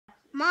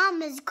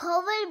Mom, is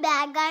COVID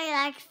bad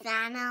guy like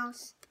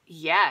Thanos?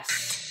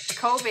 Yes,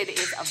 COVID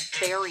is a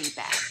very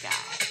bad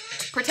guy.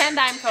 Pretend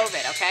I'm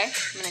COVID, okay?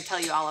 I'm gonna tell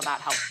you all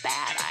about how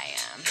bad I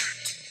am.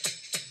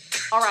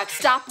 All right,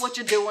 stop what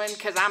you're doing,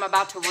 because I'm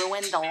about to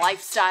ruin the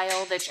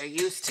lifestyle that you're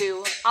used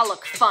to. I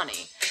look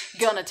funny.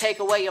 Gonna take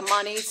away your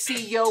money.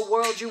 See your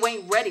world, you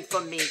ain't ready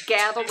for me.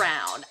 Gather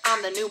round.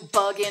 I'm the new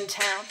bug in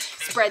town.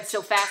 Spread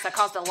so fast I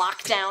caused a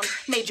lockdown.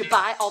 Made you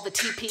buy all the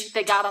TP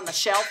they got on the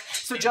shelf.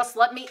 So just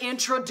let me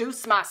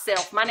introduce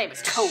myself. My name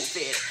is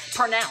COVID,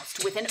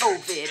 pronounced with an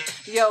Ovid.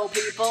 Yo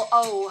people,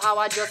 oh how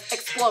I just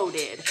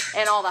exploded.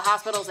 And all the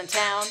hospitals in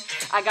town,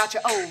 I got you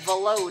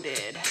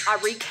overloaded. I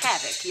wreak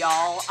havoc,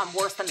 y'all. I'm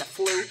worse than the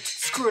flu.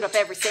 Screwed up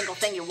every single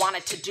thing you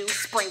wanted to do.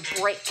 Spring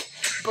break,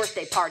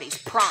 birthday parties,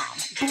 prom.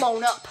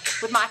 Blown up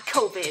with my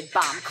COVID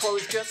bomb.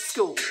 Closed your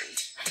schools.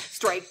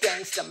 Straight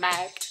gangsta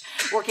Mac.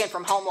 Working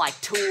from home like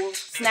tools.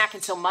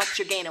 Snacking so much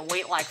you're gaining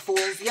weight like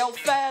fools. Yo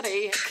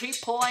fatty, keep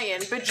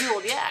playing.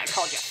 Bejeweled, yeah, I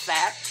called you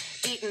fat.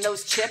 Eating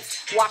those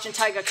chips, watching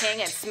Tiger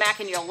King and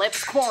smacking your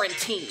lips.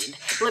 Quarantined,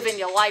 living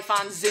your life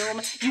on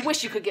Zoom. You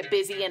wish you could get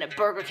busy in a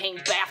Burger King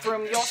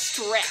bathroom. You're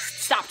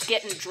stressed, stopped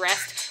getting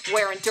dressed.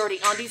 Wearing dirty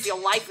undies, your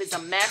life is a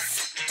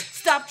mess.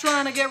 Stop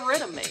trying to get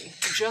rid of me,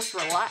 just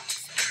relax.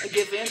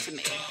 Give in to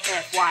me.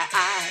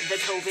 FYI, the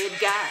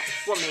COVID guy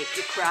will make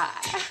you cry.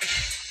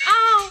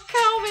 Oh,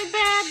 COVID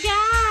bad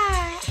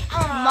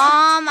guy.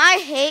 Mom,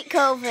 I hate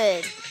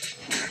COVID.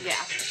 Yeah,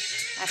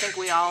 I think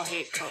we all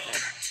hate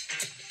COVID.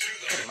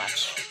 Pretty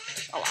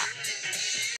much. A lot.